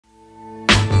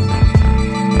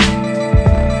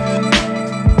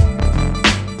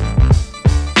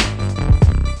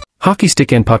Hockey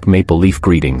stick and puck Maple Leaf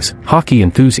greetings, hockey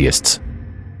enthusiasts.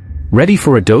 Ready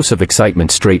for a dose of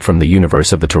excitement straight from the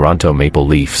universe of the Toronto Maple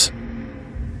Leafs?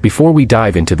 Before we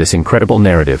dive into this incredible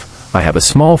narrative, I have a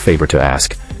small favor to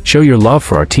ask. Show your love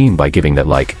for our team by giving that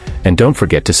like, and don't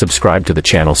forget to subscribe to the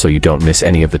channel so you don't miss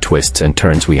any of the twists and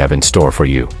turns we have in store for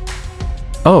you.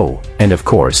 Oh, and of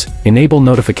course, enable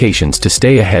notifications to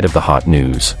stay ahead of the hot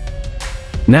news.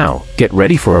 Now, get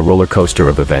ready for a roller coaster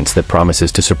of events that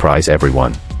promises to surprise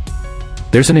everyone.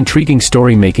 There's an intriguing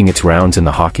story making its rounds in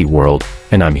the hockey world,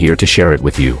 and I'm here to share it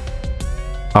with you.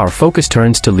 Our focus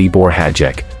turns to Libor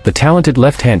Hajek, the talented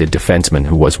left-handed defenseman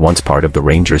who was once part of the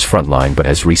Rangers' frontline but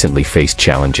has recently faced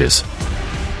challenges.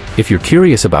 If you're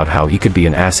curious about how he could be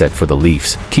an asset for the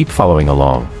Leafs, keep following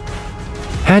along.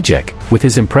 Hajek, with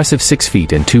his impressive 6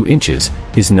 feet and 2 inches,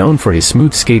 is known for his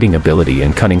smooth skating ability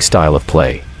and cunning style of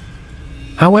play.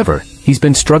 However, he's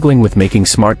been struggling with making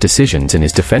smart decisions in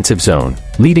his defensive zone,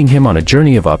 leading him on a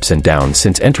journey of ups and downs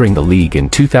since entering the league in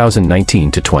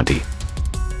 2019-20.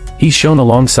 He's shown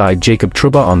alongside Jacob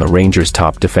Trouba on the Rangers'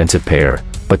 top defensive pair,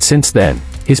 but since then,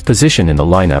 his position in the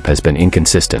lineup has been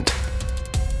inconsistent.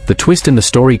 The twist in the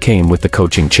story came with the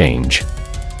coaching change.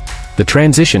 The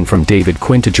transition from David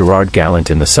Quinn to Gerard Gallant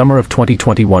in the summer of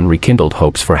 2021 rekindled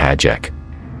hopes for Hajek.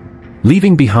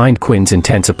 Leaving behind Quinn's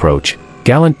intense approach,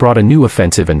 Gallant brought a new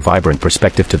offensive and vibrant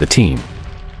perspective to the team.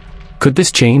 Could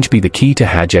this change be the key to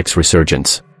Hajek's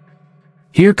resurgence?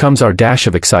 Here comes our dash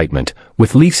of excitement,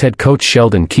 with Leafs head coach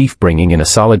Sheldon Keefe bringing in a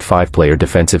solid 5-player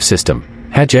defensive system.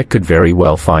 Hajek could very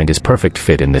well find his perfect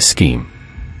fit in this scheme.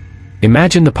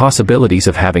 Imagine the possibilities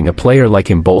of having a player like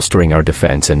him bolstering our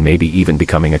defense and maybe even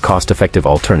becoming a cost-effective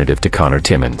alternative to Connor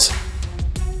Timmins.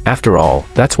 After all,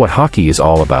 that's what hockey is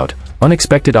all about,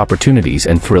 unexpected opportunities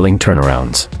and thrilling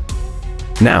turnarounds.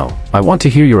 Now, I want to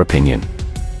hear your opinion.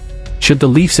 Should the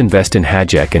Leafs invest in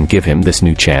Hajek and give him this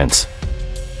new chance?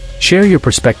 Share your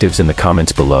perspectives in the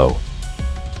comments below.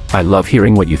 I love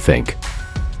hearing what you think.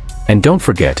 And don't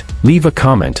forget, leave a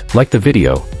comment, like the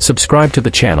video, subscribe to the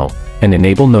channel, and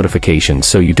enable notifications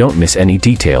so you don't miss any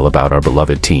detail about our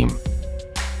beloved team.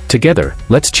 Together,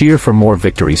 let's cheer for more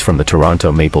victories from the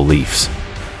Toronto Maple Leafs.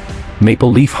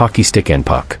 Maple Leaf Hockey Stick and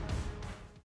Puck.